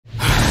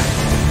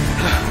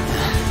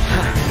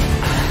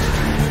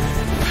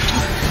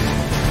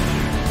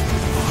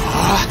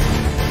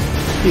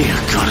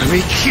You've gotta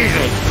be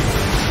kidding!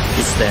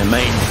 It's their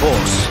main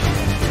force.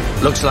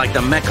 Looks like the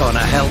Mechon are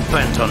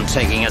hell-bent on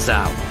taking us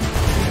out.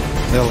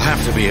 They'll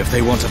have to be if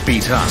they want to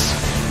beat us.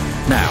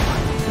 Now,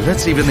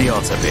 let's even the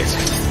odds a bit.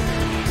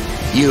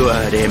 You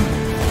heard him.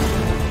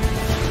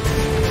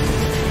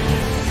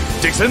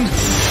 Dickson,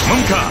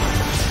 Mumkhar,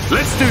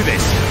 let's do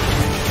this!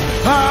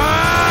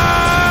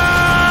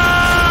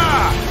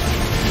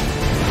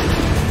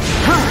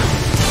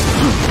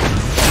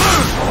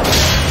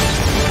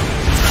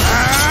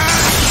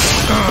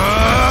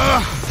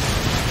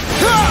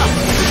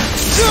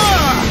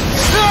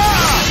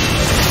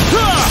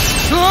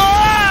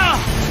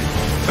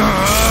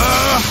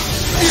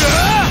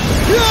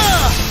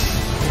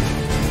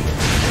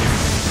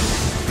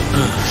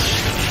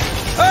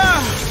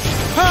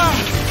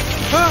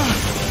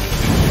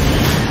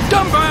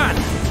 Dunban!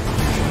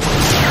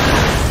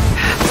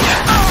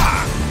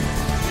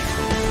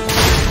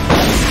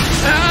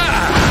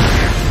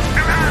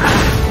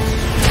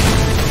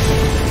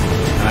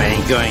 I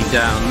ain't going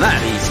down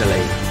that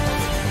easily.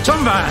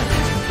 Dunban!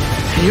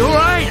 You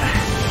alright?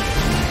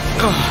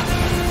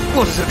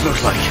 What does it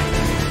look like?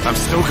 I'm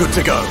still good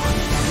to go.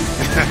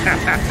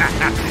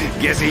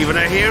 Guess even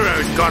a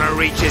hero's gotta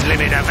reach his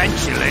limit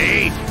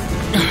eventually.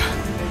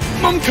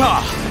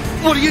 Mumkhar!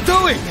 What are you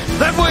doing?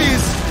 That way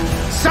is...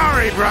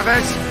 Sorry,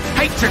 brothers.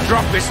 Hate to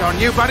drop this on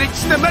you, but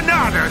it's the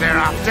Monado they're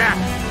after.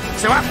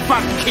 So have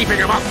fun keeping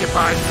them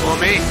occupied for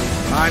me.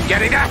 I'm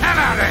getting the hell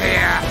out of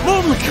here.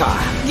 Mumkhar,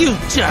 you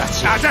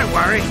dirty... Now, don't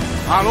worry.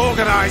 I'll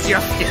organize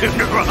your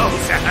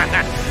funerals.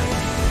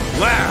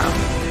 Well,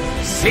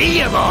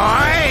 see you,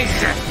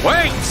 boys.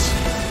 Wait!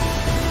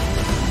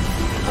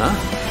 Huh?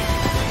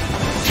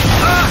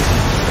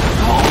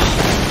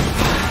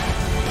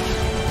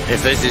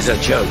 If this is a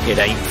joke, it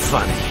ain't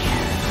funny.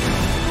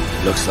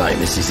 Looks like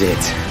this is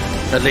it.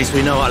 At least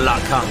we know our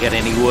luck can't get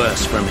any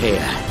worse from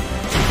here.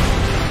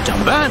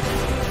 Dunban?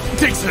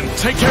 Dickson,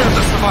 take care of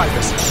the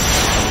survivors.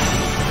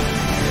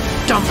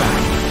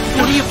 Dunban,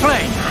 what are you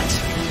playing at?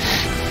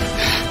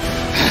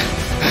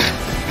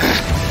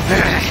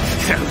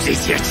 Those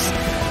idiots.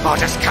 I'll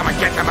just come and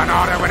get the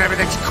Monado when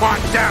everything's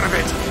quieted down a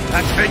bit.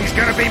 That thing's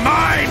gonna be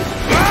mine!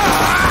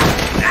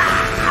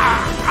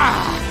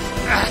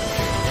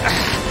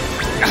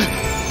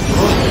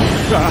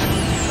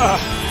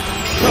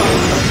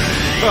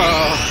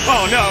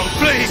 Oh no,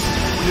 please!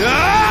 No!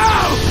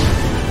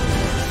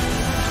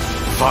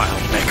 Vile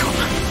Mechon.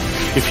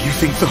 If you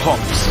think the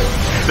Hops,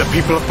 the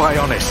people of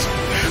Bionis,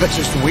 are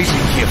just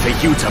waiting here for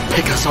you to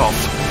pick us off,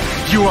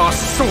 you are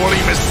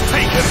sorely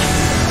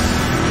mistaken!